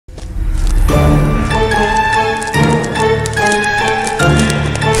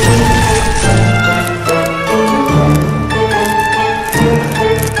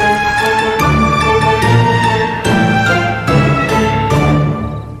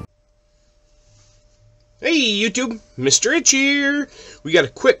Hey YouTube, Mr. Itch here. We got a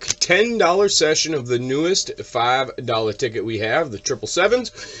quick $10 session of the newest $5 ticket we have, the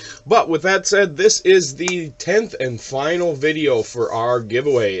 777s. But with that said, this is the 10th and final video for our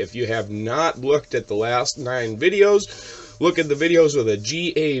giveaway. If you have not looked at the last 9 videos, look at the videos with a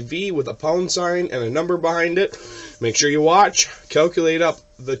GAV with a pound sign and a number behind it. Make sure you watch, calculate up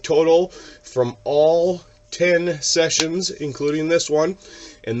the total from all 10 sessions, including this one,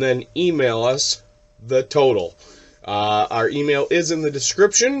 and then email us the total. Our email is in the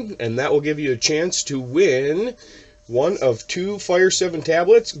description, and that will give you a chance to win one of 2 Fire 7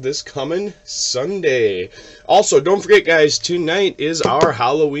 tablets this coming Sunday. Also, don't forget, guys, tonight is our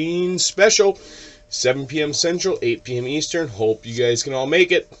Halloween special, 7 p.m. Central, 8 p.m. Eastern. Hope you guys can all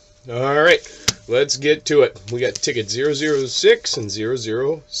make it. All right, let's get to it. We got ticket 006 and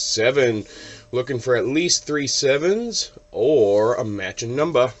 007. Looking for at least 3 7s or a matching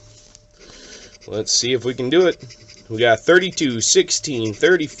number. Let's see if we can do it. We got 32, 16,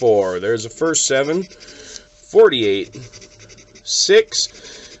 34. There's the first 7. 48,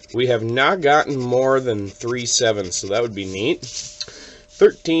 6. We have not gotten more than 3 7s, so that would be neat.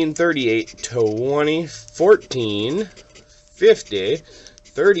 13, 38, 20, 14, 50,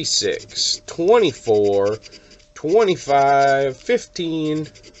 36, 24, 25, 15,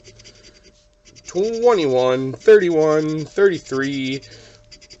 21, 31, 33,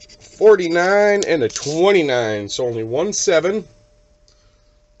 49, and a 29. So only 1 7.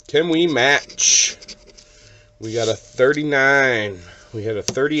 Can we match? We got a 39. We had a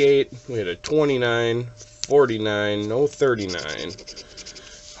 38. We had a 29. 49. No 39.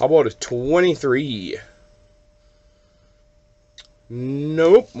 How about a 23?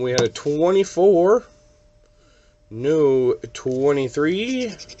 Nope. We had a 24. No 23.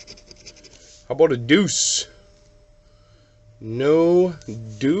 How about a deuce? No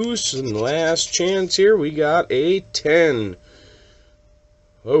deuce. And last chance here, we got a 10.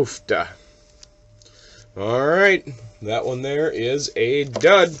 Oofta. Alright, that one there is a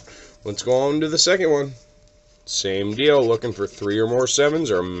dud. Let's go on to the second one. Same deal, looking for 3 or more 7s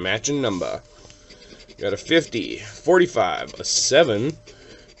or a matching number. Got a 50, 45, a 7,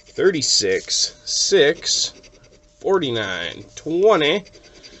 36, 6, 49, 20,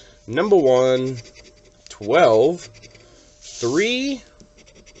 number 1, 12, 3,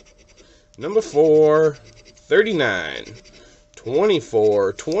 number 4, 39,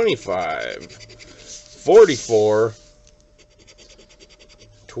 24, 25, 44,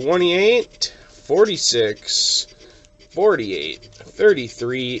 28, 46, 48,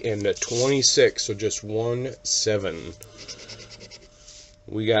 33, and a 26. So just 1 7.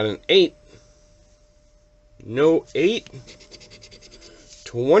 We got an 8. No 8.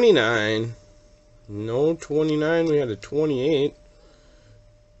 29. No 29. We had a 28.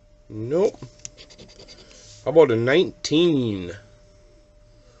 Nope. How about a 19?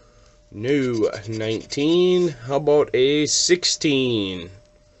 No 19. How about a 16?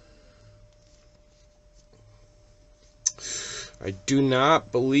 I do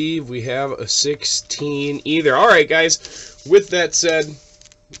not believe we have a 16 either. Alright, guys, with that said,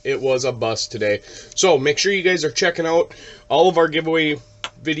 it was a bust today. So make sure you guys are checking out all of our giveaway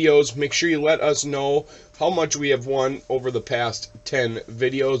videos. Make sure you let us know how much we have won over the past 10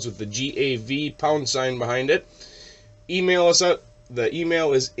 videos with the GAV pound sign behind it. Email us up. The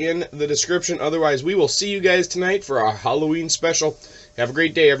email is in the description. Otherwise, we will see you guys tonight for our Halloween special. Have a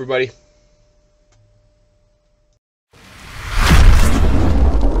great day, everybody.